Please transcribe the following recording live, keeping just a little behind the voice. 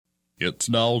It's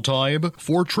now time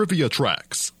for Trivia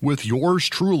Tracks with yours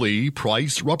truly,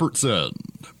 Price Robertson.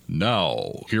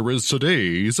 Now, here is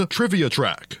today's Trivia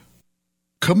Track.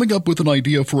 Coming up with an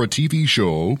idea for a TV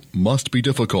show must be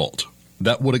difficult.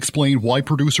 That would explain why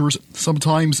producers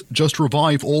sometimes just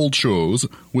revive old shows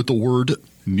with the word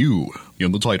new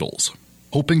in the titles,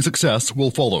 hoping success will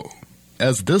follow.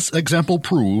 As this example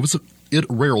proves, it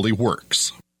rarely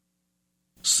works.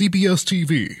 CBS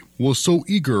TV was so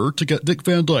eager to get Dick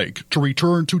Van Dyke to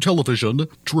return to television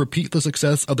to repeat the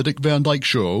success of The Dick Van Dyke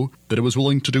Show that it was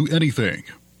willing to do anything.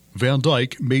 Van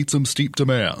Dyke made some steep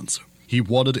demands. He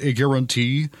wanted a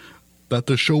guarantee that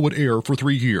the show would air for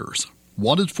 3 years,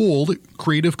 wanted full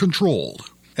creative control,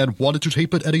 and wanted to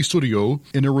tape it at a studio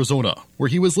in Arizona, where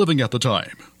he was living at the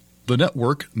time. The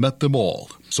network met them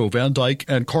all, so Van Dyke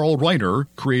and Carl Reiner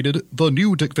created The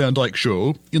New Dick Van Dyke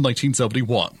Show in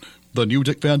 1971. The New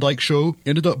Dick Van Dyke Show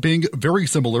ended up being very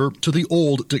similar to the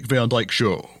old Dick Van Dyke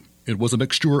Show. It was a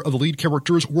mixture of the lead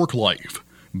character's work life,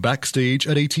 backstage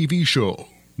at a TV show,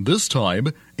 this time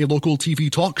a local TV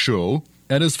talk show,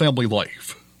 and his family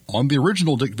life. On the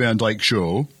original Dick Van Dyke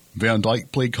Show, Van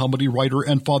Dyke played comedy writer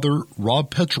and father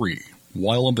Rob Petrie,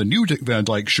 while on the New Dick Van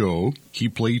Dyke Show, he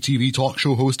played TV talk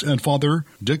show host and father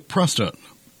Dick Preston.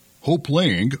 Hope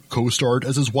Lange co-starred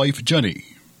as his wife Jenny,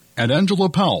 and Angela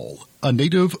Powell, a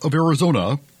native of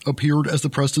Arizona, appeared as the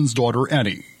Prestons' daughter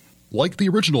Annie. Like the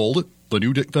original, the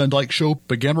New Dick Van Dyke Show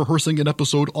began rehearsing an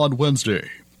episode on Wednesday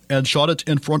and shot it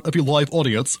in front of a live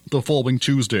audience the following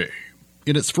Tuesday.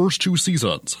 In its first 2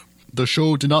 seasons, the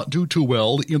show did not do too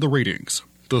well in the ratings.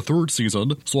 The third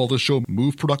season saw the show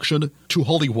move production to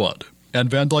Hollywood,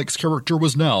 and Van Dyke's character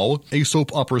was now a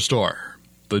soap opera star.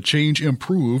 The change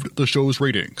improved the show's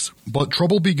ratings, but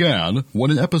trouble began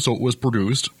when an episode was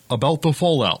produced about the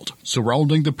fallout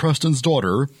surrounding the Preston's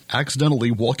daughter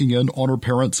accidentally walking in on her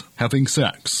parents having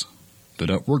sex. The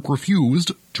network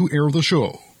refused to air the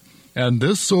show, and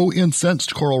this so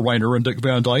incensed Carl Reiner and Dick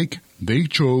Van Dyke, they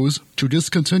chose to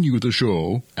discontinue the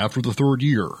show after the 3rd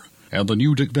year, and the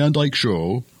New Dick Van Dyke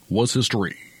Show was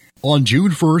history. On June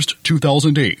 1st,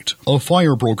 2008, a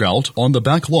fire broke out on the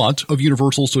back lot of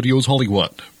Universal Studios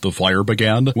Hollywood. The fire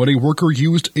began when a worker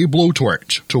used a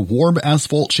blowtorch to warm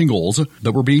asphalt shingles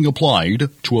that were being applied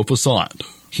to a facade.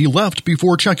 He left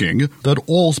before checking that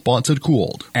all spots had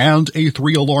cooled, and a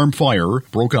 3-alarm fire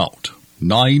broke out.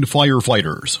 9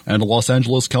 firefighters and a Los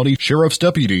Angeles County Sheriff's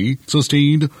deputy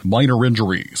sustained minor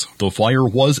injuries. The fire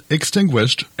was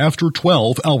extinguished after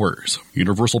 12 hours.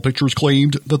 Universal Pictures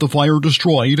claimed that the fire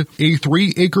destroyed a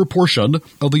 3-acre portion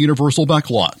of the Universal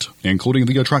backlot, including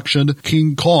the attraction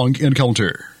King Kong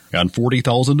Encounter, and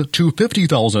 40,000 to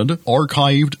 50,000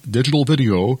 archived digital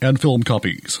video and film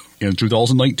copies. In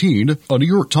 2019, a New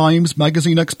York Times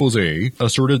Magazine expose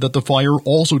asserted that the fire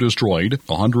also destroyed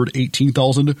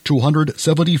 118,000 to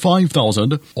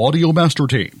 175,000 audio master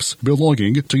tapes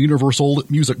belonging to Universal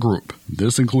Music Group.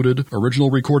 This included original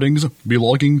recordings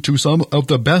belonging to some of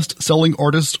the best-selling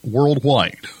artists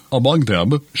worldwide, among them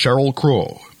Sheryl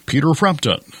Crow, Peter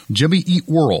Frampton, Jimmy Eat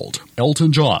World,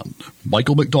 Elton John,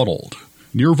 Michael McDonald,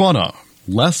 Nirvana,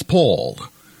 Les Paul,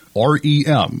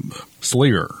 R.E.M.,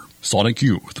 Slayer, Sonic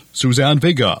Youth, Suzanne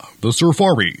Vega, The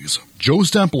Surfaris, Joe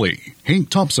Stampley, Hank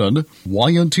Thompson,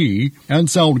 Y&T, and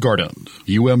Soundgarden.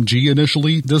 UMG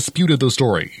initially disputed the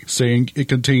story, saying it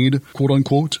contained,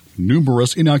 quote-unquote,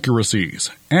 numerous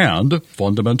inaccuracies and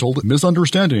fundamental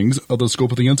misunderstandings of the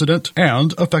scope of the incident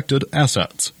and affected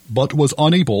assets, but was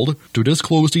unable to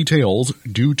disclose details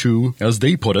due to, as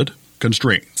they put it,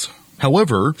 constraints.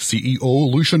 However,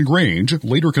 CEO Lucian Grange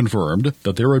later confirmed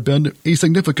that there had been a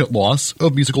significant loss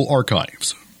of musical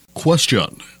archives.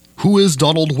 Question: who is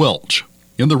Donald Welch?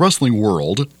 In the wrestling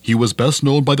world, he was best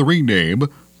known by the ring name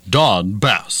Don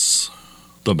Bass.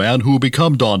 The man who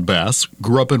became Don Bass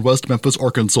grew up in West Memphis,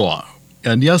 Arkansas.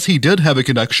 And yes, he did have a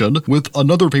connection with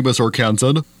another famous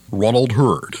Arkansan, Ronald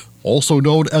Hurd, also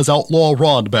known as Outlaw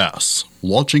Ron Bass.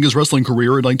 Launching his wrestling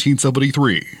career in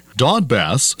 1973, Don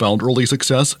Bass found early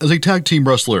success as a tag team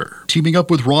wrestler, teaming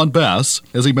up with Ron Bass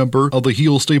as a member of the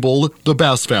heel stable, the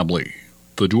Bass Family.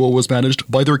 The duo was managed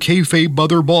by their kayfabe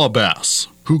mother, Ma Bass,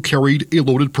 who carried a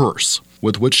loaded purse,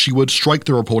 with which she would strike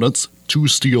their opponents to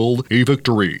steal a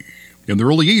victory. In the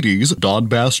early 80s, Don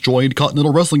Bass joined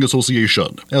Continental Wrestling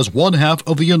Association as one half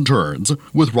of the Interns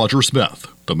with Roger Smith.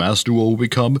 The Mass duo will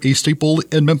become a staple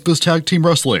in Memphis tag team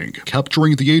wrestling,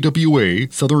 capturing the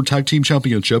AWA Southern Tag Team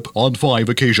Championship on 5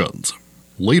 occasions.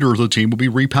 Later, the team will be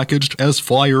repackaged as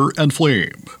Fire and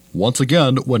Flame, once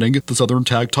again winning the Southern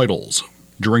Tag titles.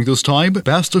 During this time,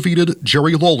 Bass defeated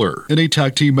Jerry Lawler in a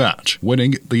tag team match,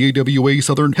 winning the AWA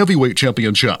Southern Heavyweight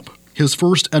Championship. his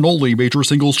first and only major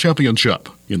singles championship.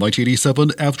 In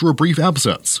 1987, after a brief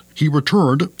absence, he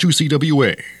returned to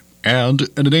CWA. And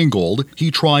in an angle,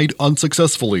 he tried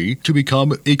unsuccessfully to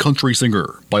become a country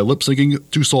singer by lip-syncing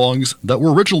to songs that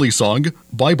were originally sung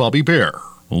by Bobby Bare.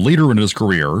 Later in his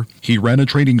career, he ran a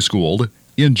training school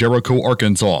in Jericho,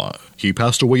 Arkansas. He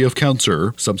passed away of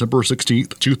cancer September 16,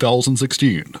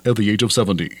 2016, at the age of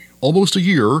 70, almost a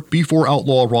year before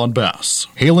outlaw Ron Bass.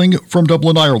 Hailing from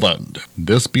Dublin, Ireland,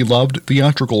 this beloved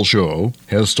theatrical show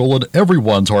has stolen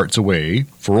everyone's hearts away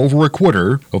for over a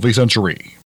quarter of a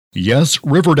century. Yes,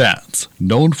 Riverdance,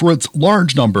 known for its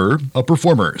large number of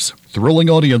performers, thrilling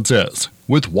audiences,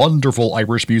 with wonderful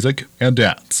Irish music and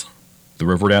dance. The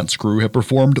Riverdance crew have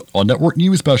performed on network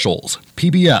news specials,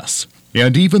 PBS,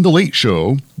 and even The Late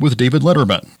Show with David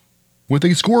Letterman. With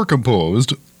a score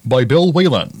composed by Bill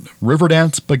Whalen,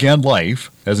 Riverdance began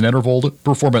life as an intervaled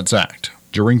performance act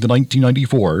during the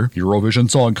 1994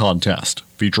 Eurovision Song Contest,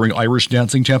 featuring Irish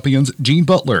dancing champions Gene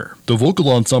Butler, the vocal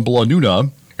ensemble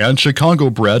Anuna, and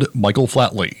Chicago-bred Michael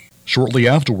Flatley. Shortly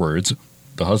afterwards,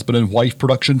 the husband and wife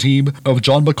production team of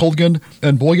John McColgan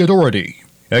and Boya Doherty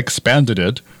expanded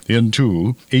it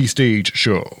into a stage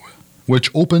show, which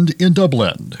opened in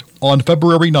Dublin on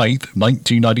February 9,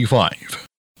 1995.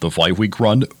 The 5-week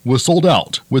run was sold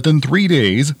out within 3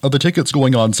 days of the tickets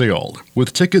going on sale,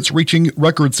 with tickets reaching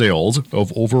record sales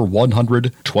of over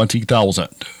 120,000.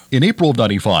 In April of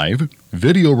 95,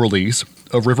 video release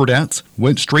of Riverdance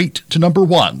went straight to number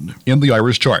 1 in the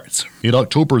Irish charts. In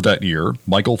October that year,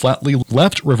 Michael Flatley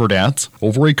left Riverdance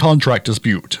over a contract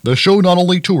dispute. The show not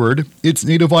only toured its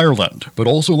native Ireland, but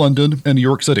also London and New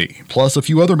York City, plus a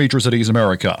few other major cities in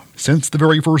America. Since the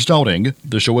very first outing,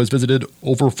 the show has visited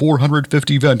over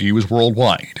 450 venues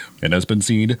worldwide and has been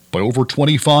seen by over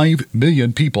 25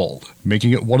 million people,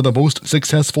 making it one of the most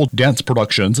successful dance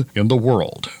productions in the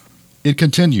world. It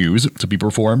continues to be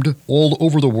performed all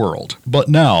over the world, but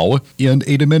now in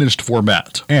a diminished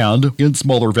format and in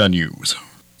smaller venues.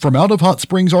 From out of Hot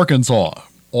Springs, Arkansas,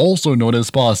 also known as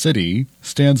Spa City,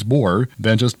 stands more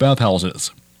than just bathhouses,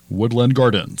 woodland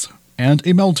gardens, and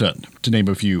a mountain, to name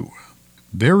a few.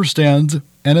 There stands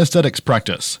an aesthetics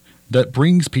practice that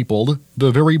brings people the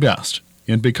very best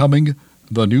in becoming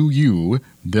the new you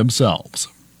themselves.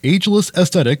 Ageless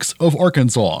Aesthetics of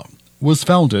Arkansas was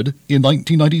founded in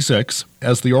 1996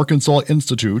 as the Arkansas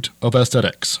Institute of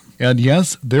Aesthetics. And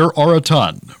yes, there are a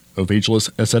ton of ageless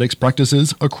aesthetics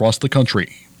practices across the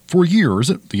country. For years,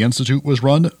 the institute was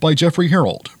run by Jeffrey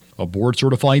Harold, a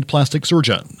board-certified plastic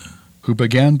surgeon, who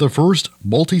began the first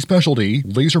multi-specialty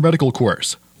laser medical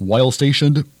course while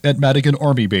stationed at Madigan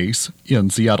Army Base in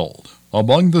Seattle.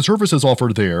 Among the services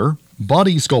offered there,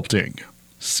 body sculpting,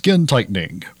 skin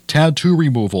tightening, tattoo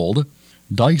removal,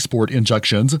 Dysport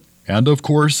injections, and of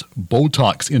course,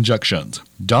 Botox injections,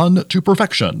 done to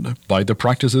perfection by the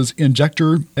practice's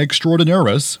injector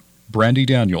extraordinaris, Brandy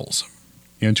Daniels.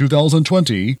 In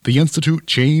 2020, the Institute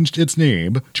changed its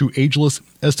name to Ageless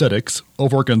Aesthetics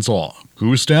of Arkansas,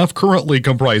 whose staff currently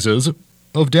comprises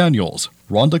of Daniels,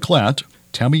 Rhonda Klatt,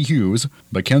 Tammy Hughes,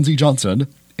 Mackenzie Johnson,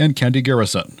 and Candy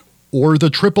Garrison, or the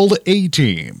Triple A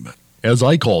team, as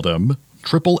I call them,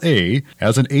 Triple A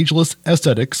as an Ageless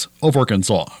Aesthetics of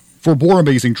Arkansas. For more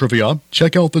amazing trivia,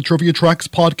 check out the Trivia Tracks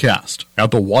podcast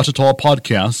at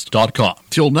thewatitapodcast.com.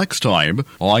 Till next time,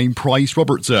 I'm Price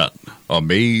Robertson.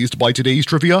 Amazed by today's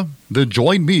trivia? Then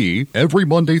join me every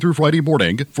Monday through Friday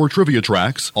morning for Trivia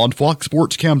Tracks on Fox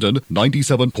Sports Camden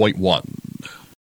 97.1.